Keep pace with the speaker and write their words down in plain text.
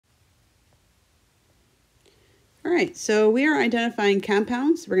All right, so we are identifying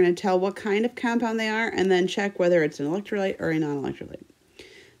compounds. We're going to tell what kind of compound they are and then check whether it's an electrolyte or a non-electrolyte.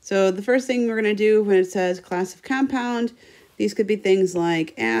 So the first thing we're going to do when it says class of compound, these could be things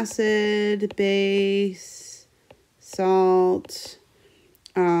like acid, base, salt,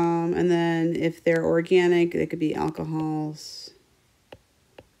 and then if they're organic, they could be alcohols.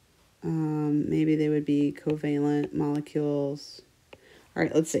 Maybe they would be covalent molecules. All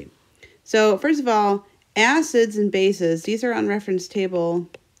right, let's see. So first of all, acids and bases, these are on reference table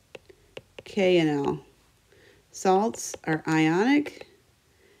K and L. Salts are ionic.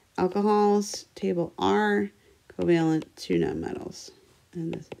 Alcohols, table R, covalent, 2 nonmetals.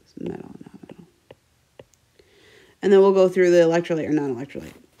 And this is metal, non-metal. And then we'll go through the electrolyte or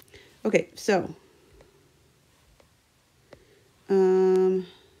non-electrolyte. Okay, so.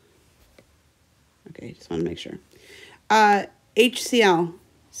 Okay, just want to make sure. HCl.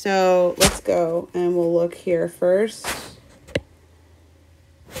 So let's go and we'll look here first.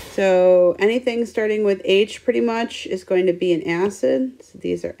 So anything starting with H pretty much is going to be an acid. So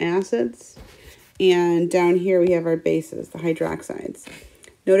these are acids. And down here we have our bases, the hydroxides.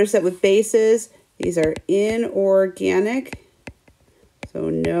 Notice that with bases, these are inorganic, so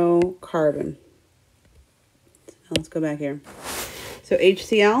no carbon. So let's go back here. So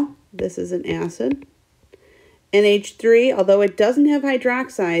HCl, this is an acid. NH3, although it doesn't have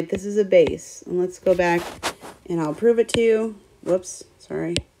hydroxide, this is a base. And let's go back and I'll prove it to you. Whoops,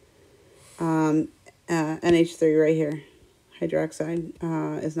 sorry. NH3 right here. Hydroxide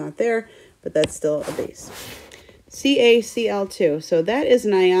is not there, but that's still a base. CaCl2, so that is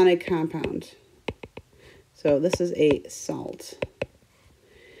an ionic compound. So this is a salt.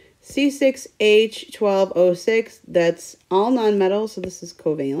 C6H12O6, that's all nonmetals, so this is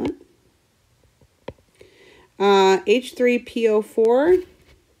covalent. H3PO4,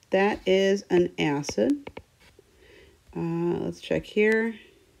 that is an acid. Let's check here.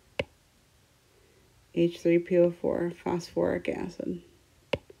 H3PO4, phosphoric acid.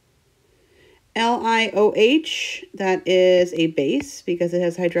 LiOH, that is a base because it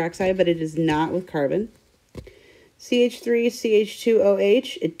has hydroxide, but it is not with carbon.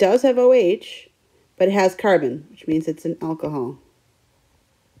 CH3CH2OH, it does have OH, but it has carbon, which means it's an alcohol.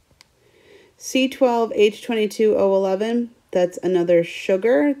 C12H22O11, that's another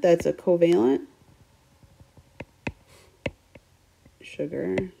sugar, that's a covalent.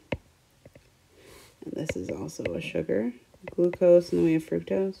 Sugar. And this is also a sugar. Glucose, and then we have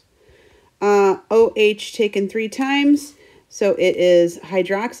fructose. OH taken 3 times, so it is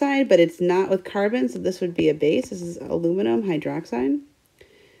hydroxide, but it's not with carbon, so this would be a base. This is aluminum hydroxide.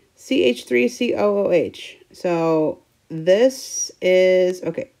 CH3COOH. So this is,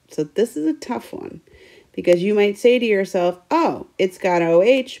 okay, so this is a tough one because you might say to yourself, oh, it's got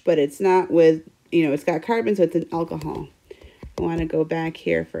OH, but it's not with, it's got carbon, so it's an alcohol. I want to go back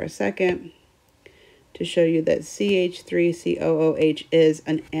here for a second to show you that CH3COOH is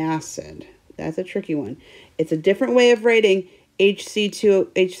an acid. That's a tricky one. It's a different way of writing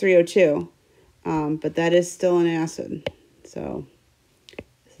H3O2, but that is still an acid. So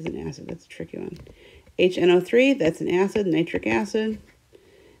this is an acid. That's a tricky one. HNO3, that's an acid, nitric acid.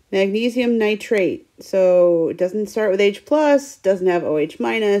 Magnesium nitrate. So it doesn't start with H+, doesn't have OH-,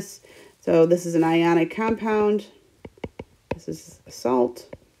 so this is an ionic compound. This is a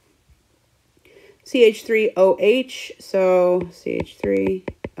salt. CH3OH, so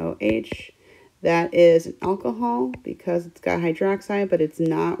CH3OH, that is an alcohol because it's got hydroxide, but it's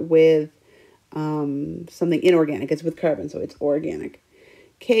not with something inorganic. It's with carbon, so it's organic.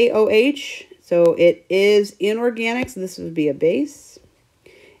 KOH, so it is inorganic, so this would be a base.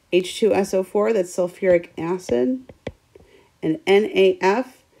 H2SO4, that's sulfuric acid. And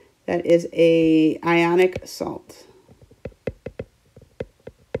NAF, that is a ionic salt.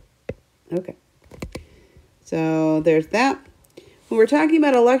 Okay. So there's that. When we're talking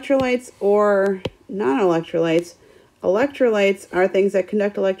about electrolytes or non-electrolytes, electrolytes are things that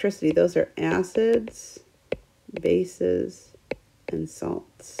conduct electricity. Those are acids, bases, and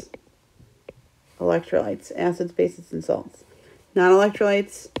salts. Electrolytes, acids, bases, and salts.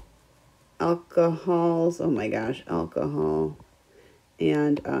 Non-electrolytes, alcohols, oh my gosh, alcohol,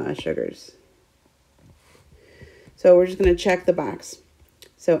 and sugars. So we're just going to check the box.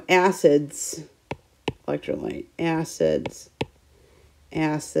 So acids, electrolyte, acids,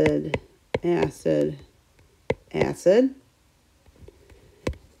 acid, acid, acid.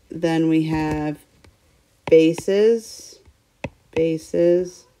 Then we have bases,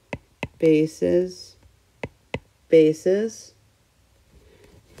 bases, bases, bases.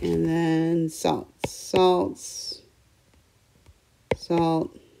 And then salts, salts,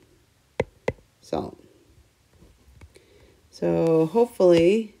 salt, salt. So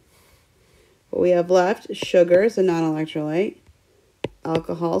hopefully what we have left is sugar is a non-electrolyte.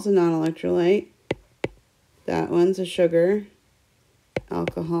 Alcohol is a non-electrolyte. That one's a sugar.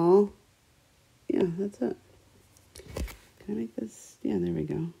 Alcohol. Yeah, that's it. Can I make this? Yeah, there we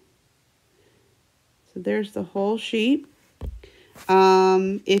go. So there's the whole sheet.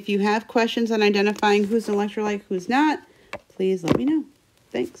 If you have questions on identifying who's an electrolyte, who's not, please let me know.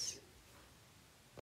 Thanks.